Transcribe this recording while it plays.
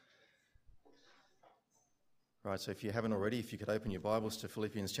Right, so if you haven't already, if you could open your Bibles to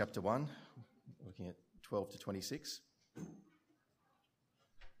Philippians chapter 1, looking at 12 to 26.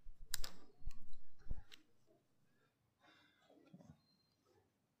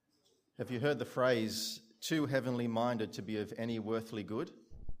 Have you heard the phrase, too heavenly minded to be of any earthly good?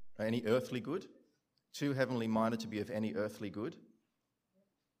 Too heavenly minded to be of any earthly good?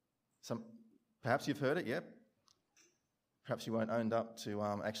 Perhaps you've heard it, yep. Perhaps you won't own up to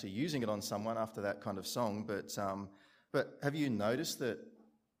actually using it on someone after that kind of song, but have you noticed that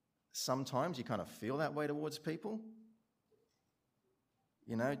sometimes you kind of feel that way towards people?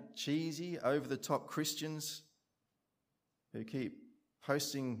 You know, cheesy, over-the-top Christians who keep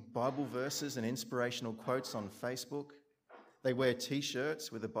posting Bible verses and inspirational quotes on Facebook. They wear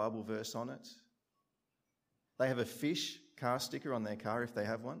T-shirts with a Bible verse on it. They have a fish car sticker on their car if they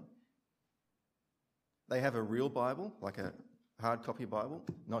have one. They have a real Bible, like a hard copy Bible,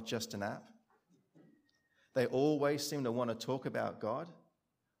 not just an app. They always seem to want to talk about God.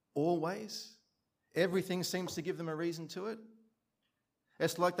 Always. Everything seems to give them a reason to it.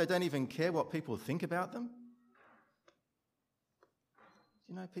 It's like they don't even care what people think about them.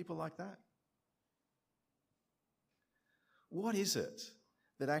 Do you know people like that? What is it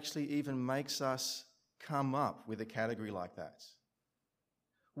that actually even makes us come up with a category like that?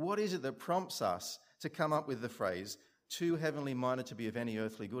 What is it that prompts us to come up with the phrase, too heavenly minded to be of any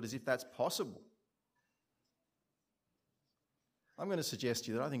earthly good, as if that's possible? I'm going to suggest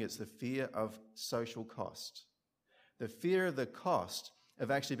to you that I think it's the fear of social cost. The fear of the cost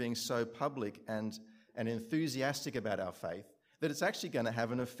of actually being so public and enthusiastic about our faith that it's actually going to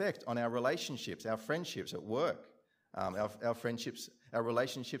have an effect on our relationships, our friendships at work, our friendships, our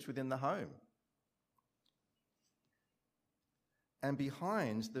relationships within the home. And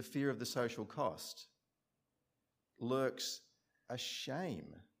behind the fear of the social cost lurks a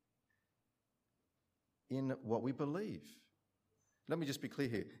shame in what we believe. Let me just be clear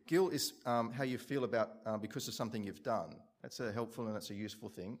here. Guilt is how you feel about because of something you've done. That's a helpful and that's a useful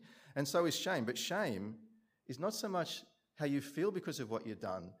thing. And so is shame. But shame is not so much how you feel because of what you've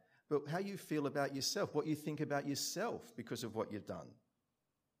done, but how you feel about yourself, what you think about yourself because of what you've done.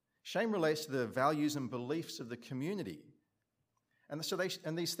 Shame relates to the values and beliefs of the community. And so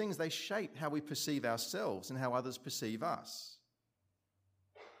these things, they shape how we perceive ourselves and how others perceive us.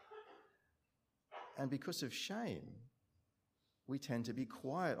 And because of shame, we tend to be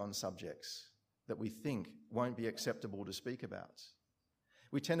quiet on subjects that we think won't be acceptable to speak about.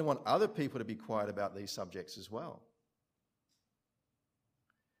 We tend to want other people to be quiet about these subjects as well.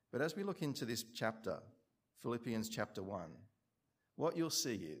 But as we look into this chapter, Philippians chapter 1, what you'll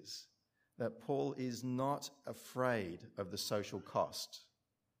see is that Paul is not afraid of the social cost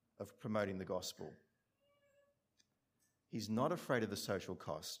of promoting the gospel. He's not afraid of the social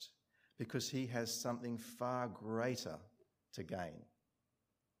cost because he has something far greater to gain.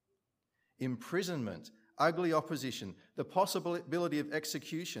 Imprisonment, ugly opposition, the possibility of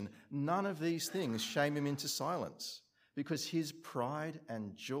execution, none of these things shame him into silence because his pride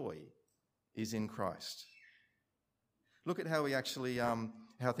and joy is in Christ. Look at how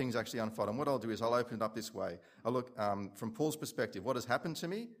how things actually unfold. And what I'll do is I'll open it up this way. I'll look from Paul's perspective, what has happened to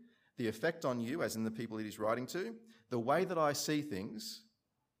me, the effect on you, as in the people that he's writing to, the way that I see things,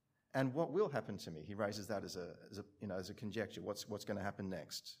 and what will happen to me. He raises that as a conjecture. What's going to happen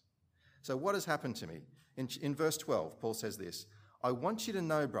next? So what has happened to me? In verse 12, Paul says this, I want you to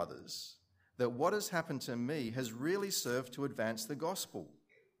know, brothers, that what has happened to me has really served to advance the gospel.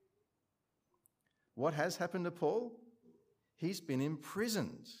 What has happened to Paul? He's been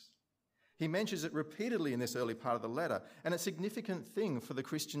imprisoned. He mentions it repeatedly in this early part of the letter, and a significant thing for the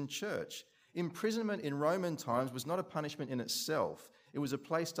Christian church. Imprisonment in Roman times was not a punishment in itself. It was a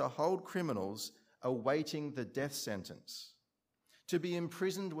place to hold criminals awaiting the death sentence. To be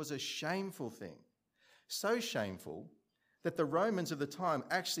imprisoned was a shameful thing. So shameful that the Romans of the time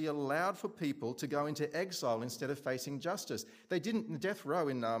actually allowed for people to go into exile instead of facing justice. They didn't. Death row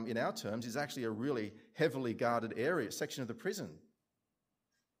in our terms is actually a really heavily guarded area, section of the prison.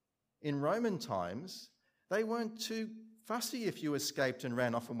 In Roman times, they weren't too fussy if you escaped and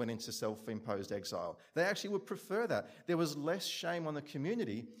ran off and went into self-imposed exile. They actually would prefer that. There was less shame on the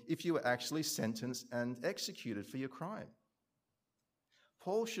community if you were actually sentenced and executed for your crime.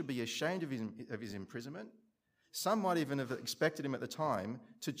 Paul should be ashamed of his imprisonment. Some might even have expected him at the time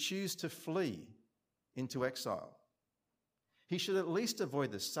to choose to flee into exile. He should at least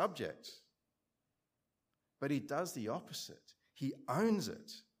avoid the subject, but he does the opposite. He owns it.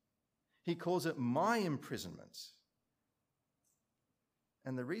 He calls it my imprisonment.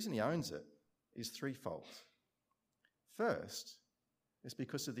 And the reason he owns it is threefold. First, it's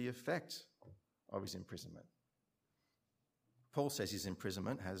because of the effect of his imprisonment. Paul says his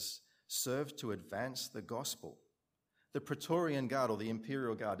imprisonment has served to advance the gospel. The Praetorian Guard, or the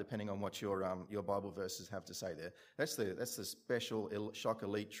Imperial Guard, depending on what your Bible verses have to say there, that's the special shock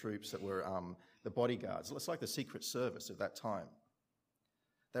elite troops that were the bodyguards. It's like the Secret Service of that time.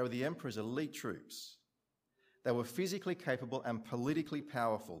 They were the emperor's elite troops. They were physically capable and politically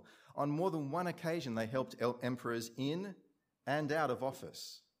powerful. On more than one occasion, they helped emperors in and out of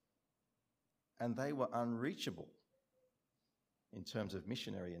office. And they were unreachable in terms of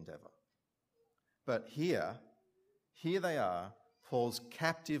missionary endeavour. But here they are, Paul's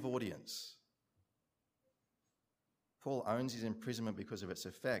captive audience. Paul owns his imprisonment because of its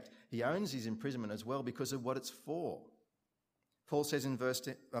effect. He owns his imprisonment as well because of what it's for. Paul says in verse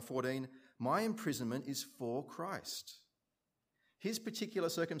 14, "My imprisonment is for Christ." His particular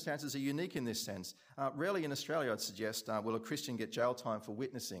circumstances are unique in this sense. Rarely in Australia, I'd suggest, will a Christian get jail time for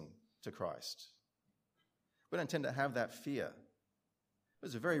witnessing to Christ. We don't tend to have that fear. It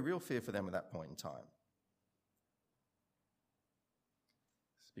was a very real fear for them at that point in time.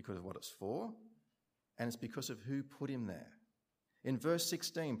 It's because of what it's for, and it's because of who put him there. In verse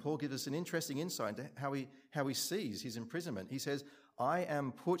 16, Paul gives us an interesting insight into how he sees his imprisonment. He says, "I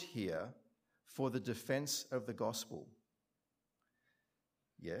am put here for the defense of the gospel."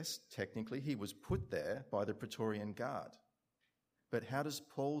 Yes, technically he was put there by the Praetorian Guard. But how does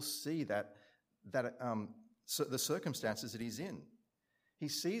Paul see the circumstances that he's in? He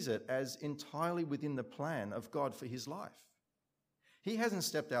sees it as entirely within the plan of God for his life. He hasn't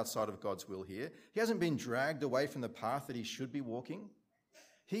stepped outside of God's will here. He hasn't been dragged away from the path that he should be walking.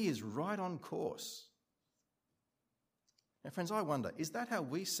 He is right on course. Now, friends, I wonder, is that how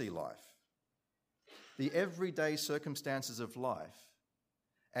we see life? The everyday circumstances of life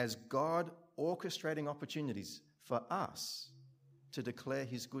as God orchestrating opportunities for us to declare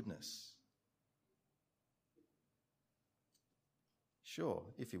his goodness.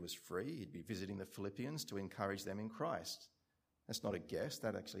 Sure, if he was free, he'd be visiting the Philippians to encourage them in Christ. That's not a guess.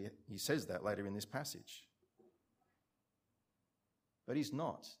 He says that later in this passage. But he's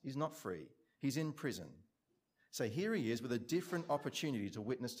not. He's not free. He's in prison. So here he is with a different opportunity to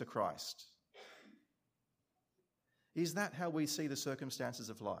witness to Christ. Is that how we see the circumstances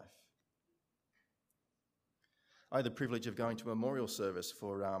of life? I had the privilege of going to a memorial service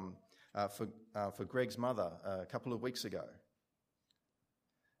for Greg's mother a couple of weeks ago.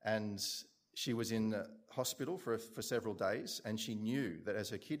 And she was in hospital for several days, and she knew that as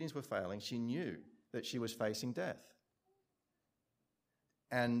her kidneys were failing, she knew that she was facing death.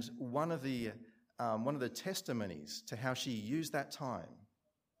 And one of the testimonies to how she used that time,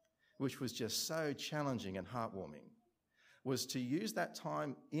 which was just so challenging and heartwarming, was to use that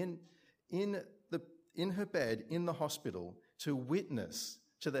time in her bed in the hospital to witness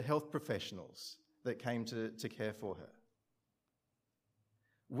to the health professionals that came to care for her.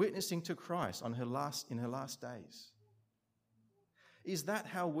 Witnessing to Christ in her last days. Is that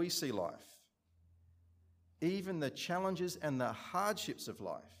how we see life? Even the challenges and the hardships of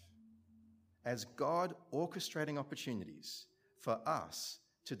life as God orchestrating opportunities for us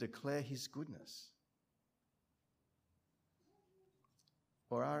to declare his goodness?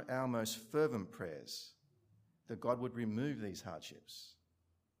 Or are our most fervent prayers that God would remove these hardships?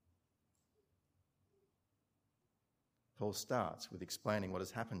 Paul starts with explaining what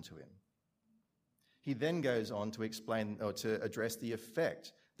has happened to him. He then goes on to explain or to address the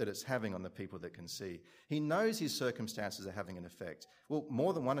effect that it's having on the people that can see. He knows his circumstances are having an effect. Well,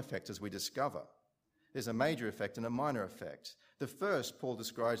 more than one effect, as we discover. There's a major effect and a minor effect. The first, Paul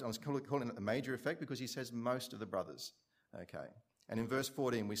describes, I'm calling it the major effect because he says most of the brothers. Okay. And in verse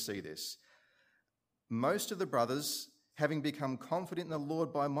 14, we see this. Most of the brothers, having become confident in the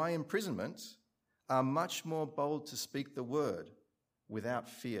Lord by my imprisonment, are much more bold to speak the word without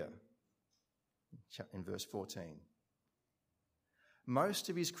fear. In verse 14. Most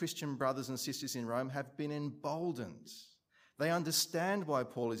of his Christian brothers and sisters in Rome have been emboldened. They understand why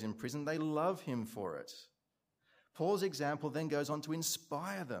Paul is in prison. They love him for it. Paul's example then goes on to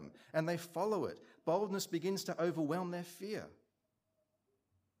inspire them, and they follow it. Boldness begins to overwhelm their fear.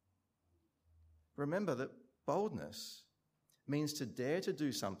 Remember that boldness means to dare to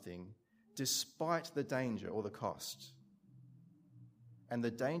do something despite the danger or the cost. And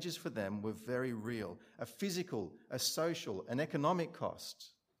the dangers for them were very real. A physical, a social, an economic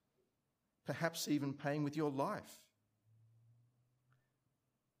cost. Perhaps even paying with your life.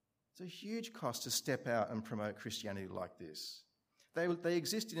 It's a huge cost to step out and promote Christianity like this. They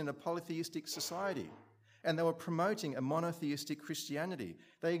existed in a polytheistic society, and they were promoting a monotheistic Christianity.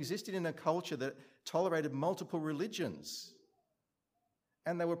 They existed in a culture that tolerated multiple religions.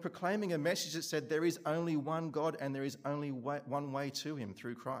 And they were proclaiming a message that said there is only one God and there is only one way to him,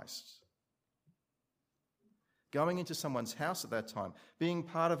 through Christ. Going into someone's house at that time, being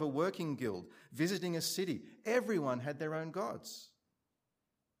part of a working guild, visiting a city, everyone had their own gods.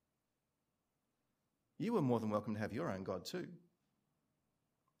 You were more than welcome to have your own God too.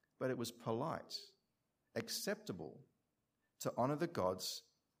 But it was polite, acceptable to honour the gods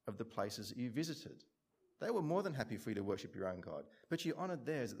of the places that you visited. They were more than happy for you to worship your own God, but you honoured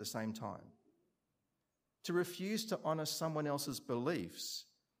theirs at the same time. To refuse to honour someone else's beliefs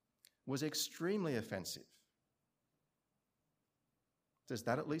was extremely offensive. Does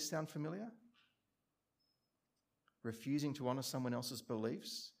that at least sound familiar? Refusing to honour someone else's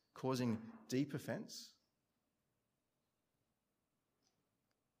beliefs, causing deep offence?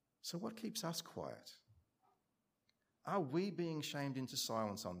 So what keeps us quiet? Are we being shamed into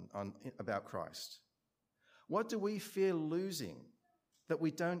silence about Christ? What do we fear losing that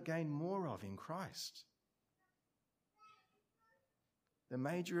we don't gain more of in Christ? The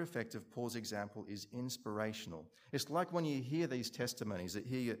major effect of Paul's example is inspirational. It's like when you hear these testimonies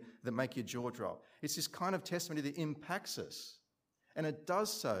that make your jaw drop. It's this kind of testimony that impacts us. And it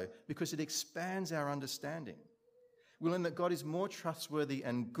does so because it expands our understanding. We learn that God is more trustworthy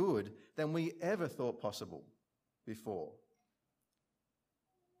and good than we ever thought possible before.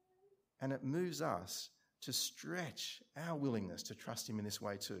 And it moves us to stretch our willingness to trust him in this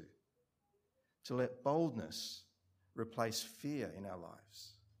way too. To let boldness replace fear in our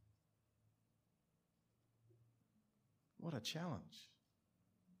lives. What a challenge.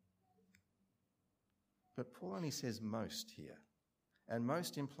 But Paul only says most here, and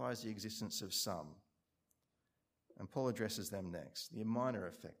most implies the existence of some. And Paul addresses them next, the minor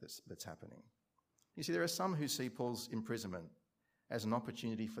effect that's happening. You see, there are some who see Paul's imprisonment as an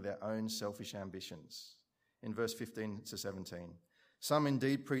opportunity for their own selfish ambitions. In verse 15 to 17, some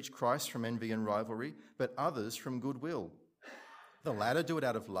indeed preach Christ from envy and rivalry, but others from goodwill. The latter do it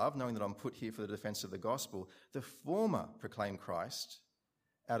out of love, knowing that I'm put here for the defence of the gospel. The former proclaim Christ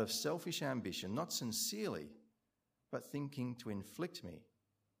out of selfish ambition, not sincerely, but thinking to inflict me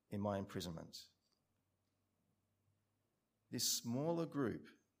in my imprisonment. This smaller group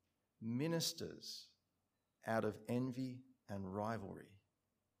ministers out of envy and rivalry,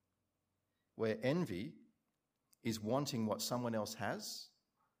 where envy is wanting what someone else has.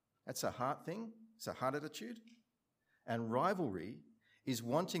 That's a heart thing. It's a heart attitude. And rivalry is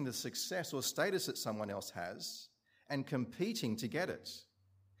wanting the success or status that someone else has and competing to get it.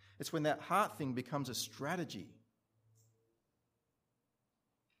 It's when that heart thing becomes a strategy.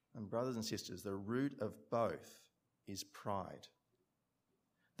 And brothers and sisters, the root of both is pride.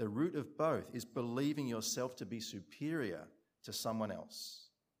 The root of both is believing yourself to be superior to someone else.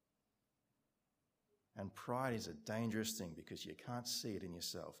 And pride is a dangerous thing because you can't see it in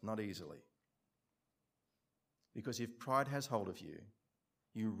yourself, not easily. Because if pride has hold of you,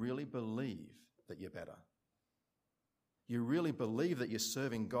 you really believe that you're better. You really believe that you're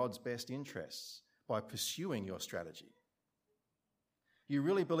serving God's best interests by pursuing your strategy. You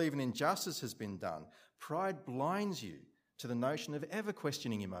really believe an injustice has been done. Pride blinds you to the notion of ever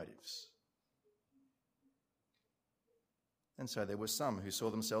questioning your motives. And so there were some who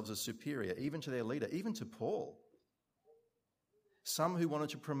saw themselves as superior, even to their leader, even to Paul. Some who wanted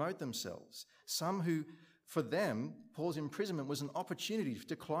to promote themselves. Some who, for them, Paul's imprisonment was an opportunity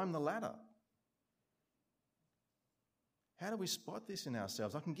to climb the ladder. How do we spot this in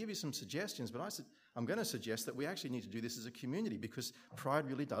ourselves? I can give you some suggestions, but I'm going to suggest that we actually need to do this as a community because pride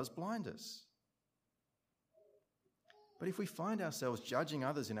really does blind us. But if we find ourselves judging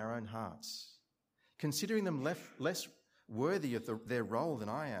others in our own hearts, considering them less worthy of their role than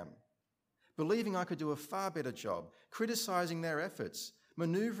I am, believing I could do a far better job, criticising their efforts,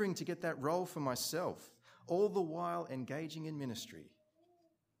 manoeuvring to get that role for myself, all the while engaging in ministry.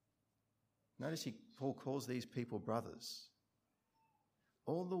 Notice Paul calls these people brothers.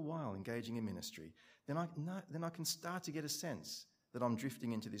 All the while engaging in ministry, then I can start to get a sense that I'm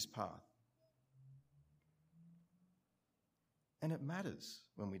drifting into this path. And it matters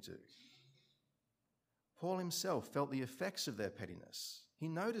when we do. Paul himself felt the effects of their pettiness. He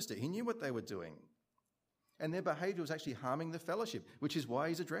noticed it. He knew what they were doing. And their behaviour was actually harming the fellowship, which is why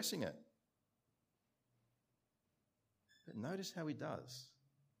he's addressing it. But notice how he does.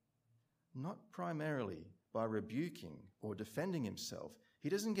 Not primarily by rebuking or defending himself. He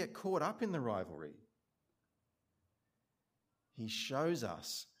doesn't get caught up in the rivalry. He shows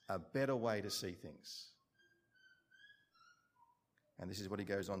us a better way to see things. And this is what he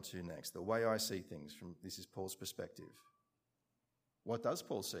goes on to next. The way I see things, this is Paul's perspective. What does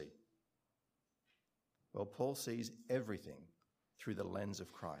Paul see? Well, Paul sees everything through the lens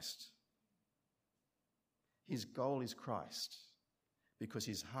of Christ. His goal is Christ because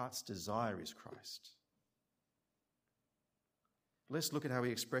his heart's desire is Christ. Let's look at how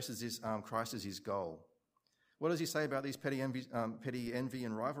he expresses his, Christ as his goal. What does he say about these petty envy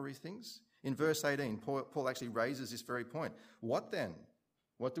and rivalry things? In verse 18, Paul actually raises this very point. What then?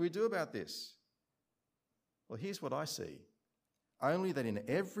 What do we do about this? Well, here's what I see. Only that in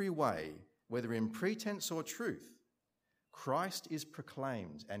every way, whether in pretense or truth, Christ is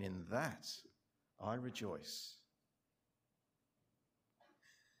proclaimed, and in that I rejoice.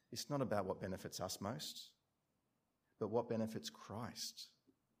 It's not about what benefits us most, but what benefits Christ.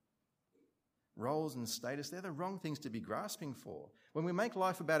 Roles and status, they're the wrong things to be grasping for. When we make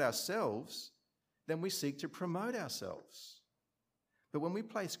life about ourselves, then we seek to promote ourselves. But when we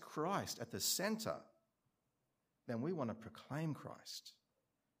place Christ at the centre, then we want to proclaim Christ.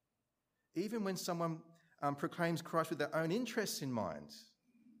 Even when someone proclaims Christ with their own interests in mind,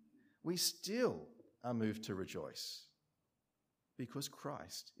 we still are moved to rejoice because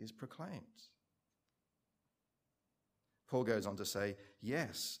Christ is proclaimed. Paul goes on to say,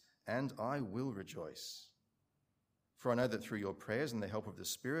 yes, and I will rejoice. For I know that through your prayers and the help of the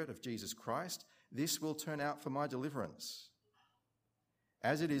Spirit of Jesus Christ, this will turn out for my deliverance.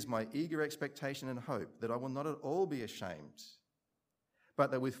 As it is my eager expectation and hope that I will not at all be ashamed,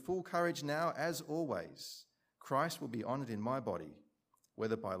 but that with full courage now, as always, Christ will be honoured in my body,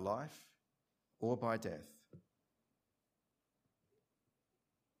 whether by life or by death.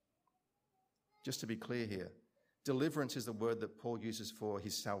 Just to be clear here, deliverance is the word that Paul uses for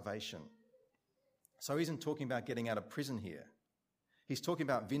his salvation. So he isn't talking about getting out of prison here. He's talking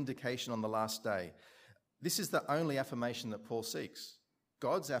about vindication on the last day. This is the only affirmation that Paul seeks,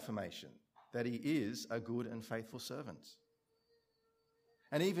 God's affirmation that he is a good and faithful servant.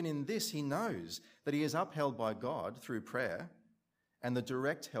 And even in this, he knows that he is upheld by God through prayer and the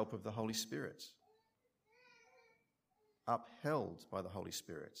direct help of the Holy Spirit. Upheld by the Holy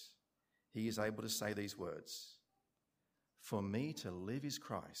Spirit, he is able to say these words, "For me to live is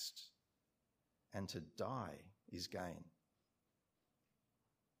Christ, and to die is gain."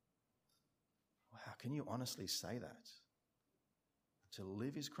 Wow, can you honestly say that? To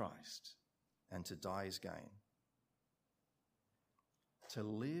live is Christ, and to die is gain. To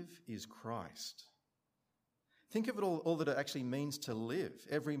live is Christ. Think of it all that it actually means to live.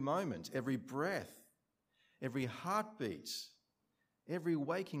 Every moment, every breath, every heartbeat, every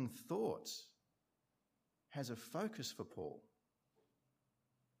waking thought has a focus for Paul.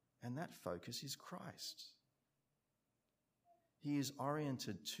 And that focus is Christ. He is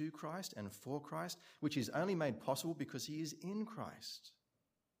oriented to Christ and for Christ, which is only made possible because he is in Christ.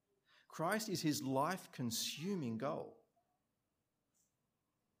 Christ is his life-consuming goal.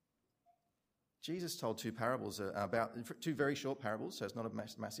 Jesus told two very short parables, so it's not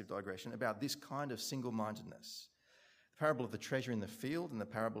a massive digression, about this kind of single-mindedness. The parable of the treasure in the field and the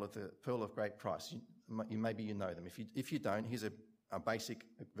parable of the pearl of great price. Maybe you know them. If you don't, here's a basic,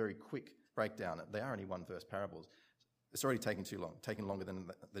 very quick breakdown. They are only one-verse parables. It's already taken too long, taken longer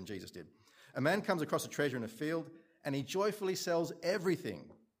than Jesus did. A man comes across a treasure in a field and he joyfully sells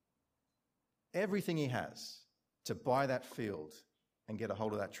everything he has to buy that field and get a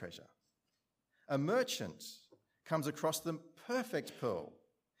hold of that treasure. A merchant comes across the perfect pearl.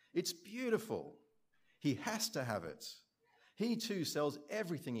 It's beautiful. He has to have it. He too sells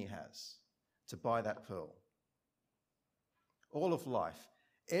everything he has to buy that pearl. All of life,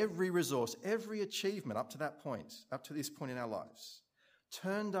 every resource, every achievement up to this point in our lives,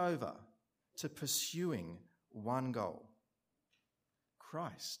 turned over to pursuing one goal,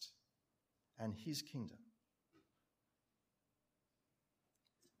 Christ and his kingdom.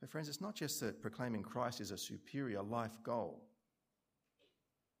 But friends, it's not just that proclaiming Christ is a superior life goal.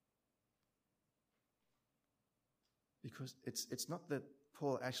 Because it's not that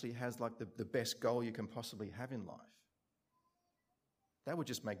Paul actually has like the best goal you can possibly have in life. That would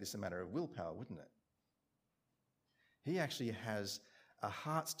just make this a matter of willpower, wouldn't it? He actually has a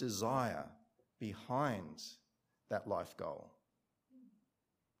heart's desire behind that life goal.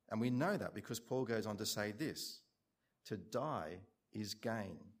 And we know that because Paul goes on to say this, to die is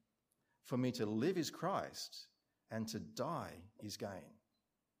gain. For me to live is Christ, and to die is gain.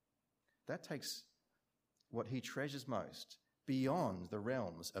 That takes what he treasures most beyond the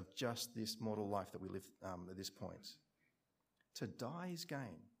realms of just this mortal life that we live at this point. To die is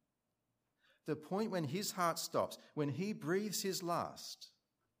gain. The point when his heart stops, when he breathes his last,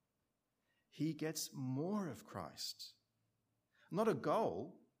 he gets more of Christ. Not a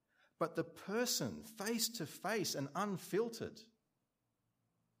goal, but the person, face to face and unfiltered.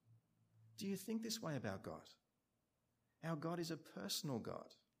 Do you think this way about God? Our God is a personal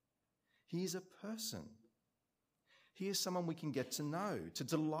God. He is a person. He is someone we can get to know, to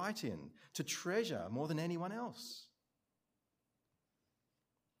delight in, to treasure more than anyone else.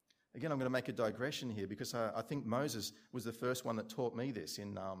 Again, I'm going to make a digression here because I think Moses was the first one that taught me this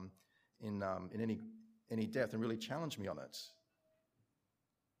in any depth and really challenged me on it.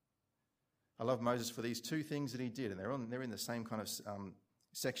 I love Moses for these two things that he did, and they're in the same kind of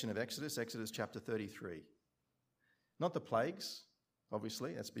section of Exodus chapter 33. Not the plagues,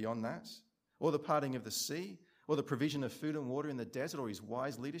 obviously, that's beyond that, or the parting of the sea, or the provision of food and water in the desert, or his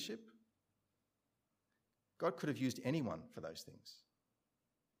wise leadership. God could have used anyone for those things.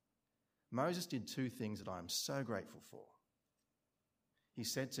 Moses did two things that I am so grateful for. He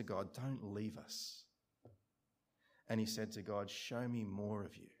said to God, "Don't leave us." And he said to God, "Show me more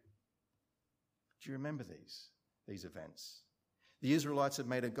of you." Do you remember these events? The Israelites had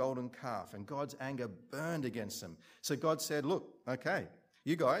made a golden calf and God's anger burned against them. So God said, "Look, okay,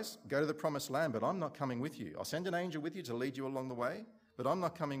 you guys go to the promised land, but I'm not coming with you. I'll send an angel with you to lead you along the way, but I'm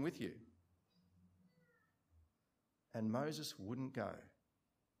not coming with you." And Moses wouldn't go.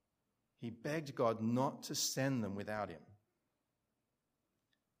 He begged God not to send them without him.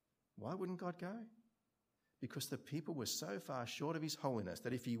 Why wouldn't God go? Because the people were so far short of his holiness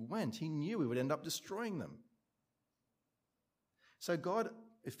that if he went, he knew he would end up destroying them. So God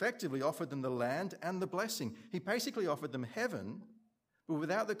effectively offered them the land and the blessing. He basically offered them heaven, but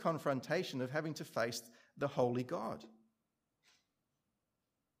without the confrontation of having to face the holy God.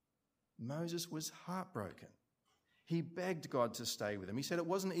 Moses was heartbroken. He begged God to stay with him. He said it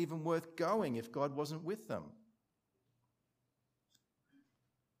wasn't even worth going if God wasn't with them.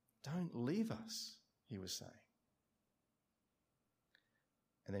 "Don't leave us," he was saying.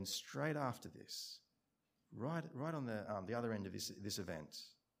 And then straight after this, right on the other end of this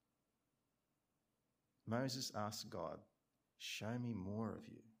event, Moses asked God, "Show me more of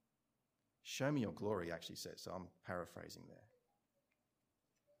you. Show me your glory," he actually said, so I'm paraphrasing there.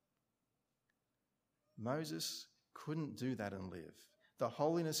 Moses couldn't do that and live. The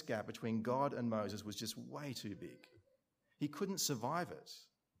holiness gap between God and Moses was just way too big. He couldn't survive it.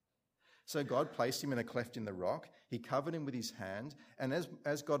 So God placed him in a cleft in the rock. He covered him with his hand. And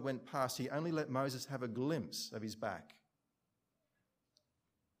as God went past, he only let Moses have a glimpse of his back.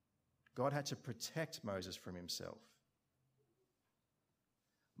 God had to protect Moses from himself.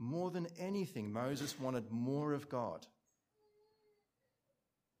 More than anything, Moses wanted more of God.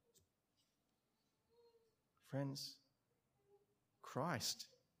 Friends, Christ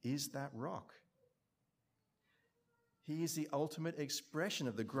is that rock. He is the ultimate expression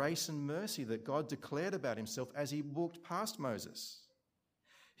of the grace and mercy that God declared about himself as he walked past Moses.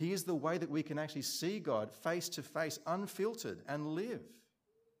 He is the way that we can actually see God face to face, unfiltered, and live.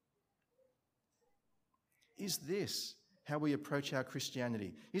 Is this how we approach our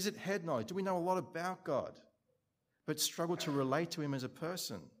Christianity? Is it head knowledge? Do we know a lot about God, but struggle to relate to him as a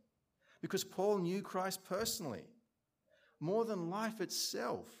person? Because Paul knew Christ personally. More than life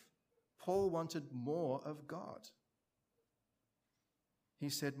itself, Paul wanted more of God. He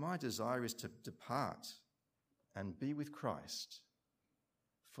said, "My desire is to depart and be with Christ,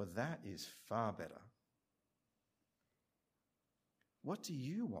 for that is far better." What do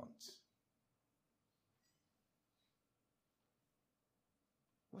you want?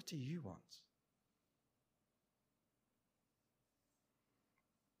 What do you want?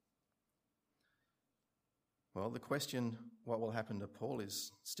 Well, the question, what will happen to Paul,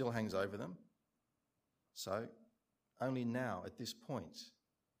 still hangs over them. So, only now, at this point,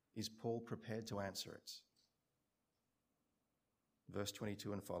 is Paul prepared to answer it. Verse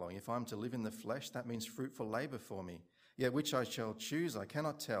 22 and following, "If I'm to live in the flesh, that means fruitful labour for me. Yet which I shall choose, I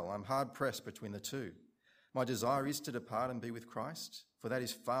cannot tell. I'm hard pressed between the two. My desire is to depart and be with Christ, for that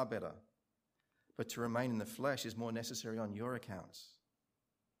is far better. But to remain in the flesh is more necessary on your account."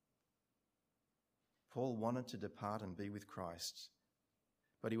 Paul wanted to depart and be with Christ,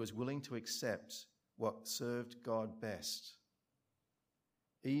 but he was willing to accept what served God best,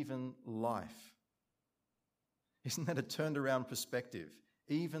 even life. Isn't that a turned around perspective?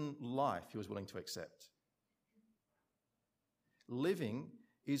 Even life he was willing to accept. Living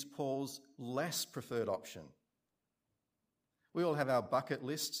is Paul's less preferred option. We all have our bucket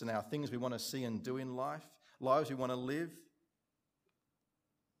lists and our things we want to see and do in life, lives we want to live.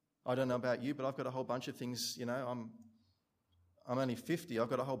 I don't know about you, but I've got a whole bunch of things, I'm only 50. I've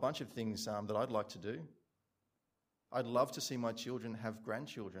got a whole bunch of things that I'd like to do. I'd love to see my children have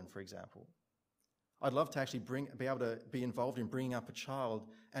grandchildren, for example. I'd love to actually be able to be involved in bringing up a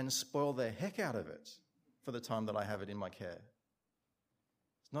child and spoil the heck out of it for the time that I have it in my care.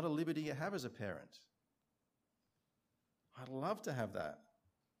 It's not a liberty you have as a parent. I'd love to have that.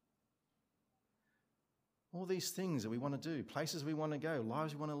 All these things that we want to do, places we want to go,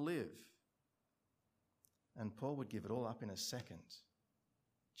 lives we want to live. And Paul would give it all up in a second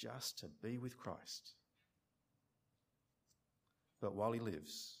just to be with Christ. But while he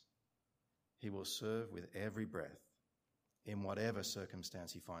lives, he will serve with every breath in whatever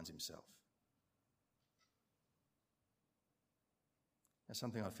circumstance he finds himself. There's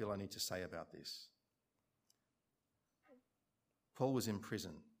something I feel I need to say about this. Paul was in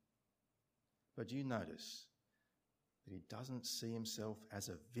prison, but do you notice that he doesn't see himself as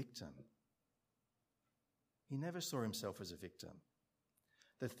a victim? He never saw himself as a victim.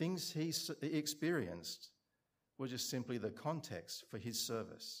 The things he experienced were just simply the context for his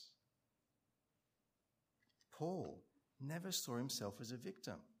service. Paul never saw himself as a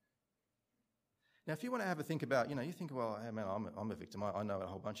victim. Now, if you want to have a think about, you think, well, hey, man, I'm a victim. I know a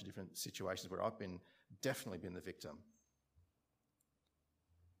whole bunch of different situations where I've definitely been the victim.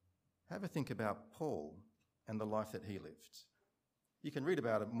 Have a think about Paul and the life that he lived. You can read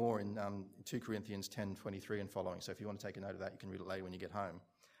about it more in 2 Corinthians 10:23 and following. So if you want to take a note of that, you can read it later when you get home.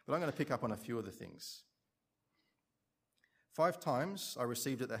 But I'm going to pick up on a few of the things. 5 times I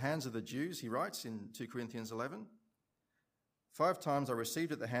received at the hands of the Jews, he writes in 2 Corinthians 11. 5 times I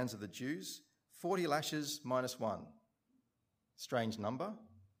received at the hands of the Jews 40 lashes minus 1. Strange number.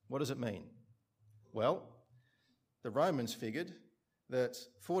 What does it mean? Well, the Romans figured that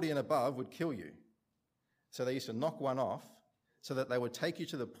 40 and above would kill you. So they used to knock one off so that they would take you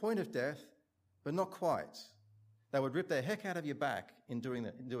to the point of death, but not quite. They would rip their heck out of your back in doing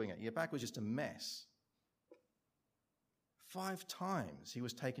it. Your back was just a mess. 5 times he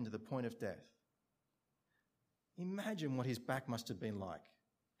was taken to the point of death. Imagine what his back must have been like,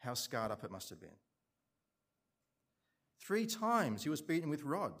 how scarred up it must have been. 3 times he was beaten with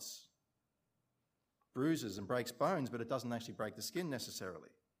rods. Bruises and breaks bones, but it doesn't actually break the skin necessarily.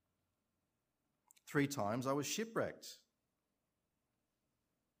 3 times I was shipwrecked.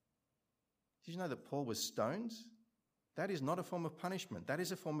 Did you know that Paul was stoned? That is not a form of punishment. That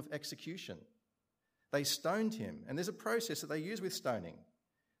is a form of execution. They stoned him, and there's a process that they use with stoning.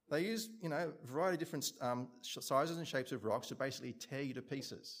 They use, a variety of different sizes and shapes of rocks to basically tear you to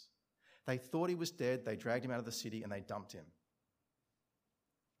pieces. They thought he was dead, they dragged him out of the city, and they dumped him.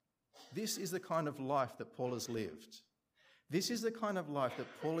 This is the kind of life that Paul has lived. This is the kind of life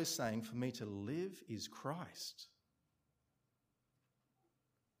that Paul is saying, for me to live is Christ.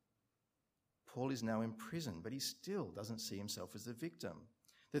 Paul is now in prison, but he still doesn't see himself as the victim.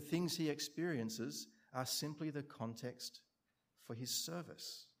 The things he experiences are simply the context for his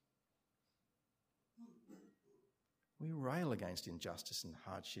service. We rail against injustice and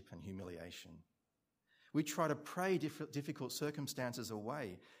hardship and humiliation. We try to pray difficult circumstances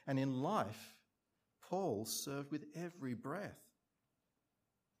away. And in life, Paul served with every breath.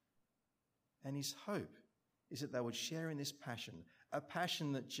 And his hope is that they would share in this passion, a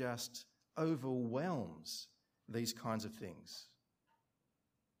passion that just overwhelms these kinds of things.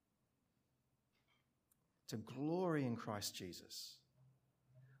 To glory in Christ Jesus,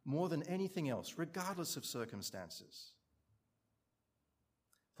 more than anything else, regardless of circumstances.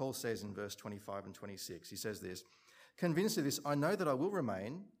 Paul says in verse 25 and 26, he says this, "Convinced of this, I know that I will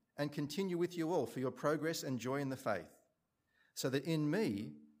remain and continue with you all for your progress and joy in the faith, so that in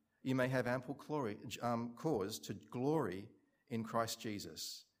me you may have ample cause to glory in Christ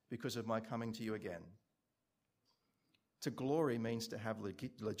Jesus because of my coming to you again." To glory means to have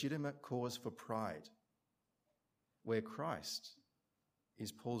legitimate cause for pride, where Christ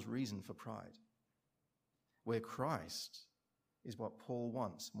is Paul's reason for pride, where Christ is what Paul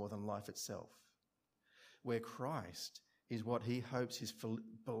wants more than life itself, where Christ is what he hopes his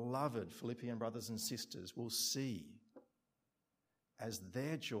beloved Philippian brothers and sisters will see as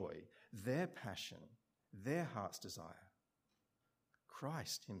their joy, their passion, their heart's desire.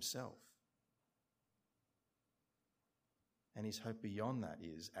 Christ himself. And his hope beyond that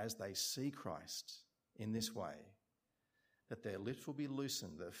is, as they see Christ in this way, that their lips will be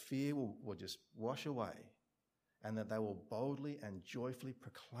loosened, their fear will just wash away, and that they will boldly and joyfully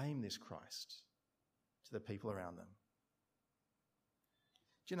proclaim this Christ to the people around them.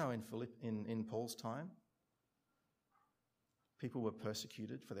 Do you know in Paul's time, people were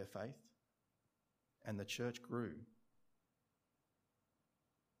persecuted for their faith, and the church grew.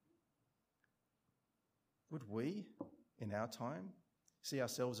 Would we, in our time, see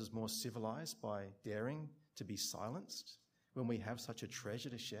ourselves as more civilized by daring to be silenced when we have such a treasure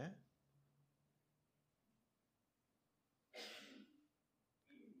to share?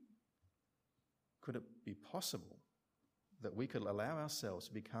 Could it be possible that we could allow ourselves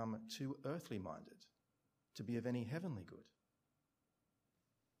to become too earthly minded to be of any heavenly good?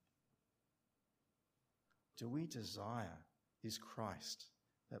 Do we desire this Christ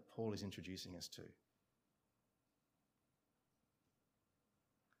that Paul is introducing us to?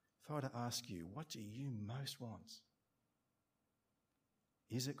 If I were to ask you, what do you most want?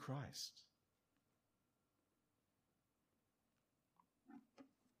 Is it Christ?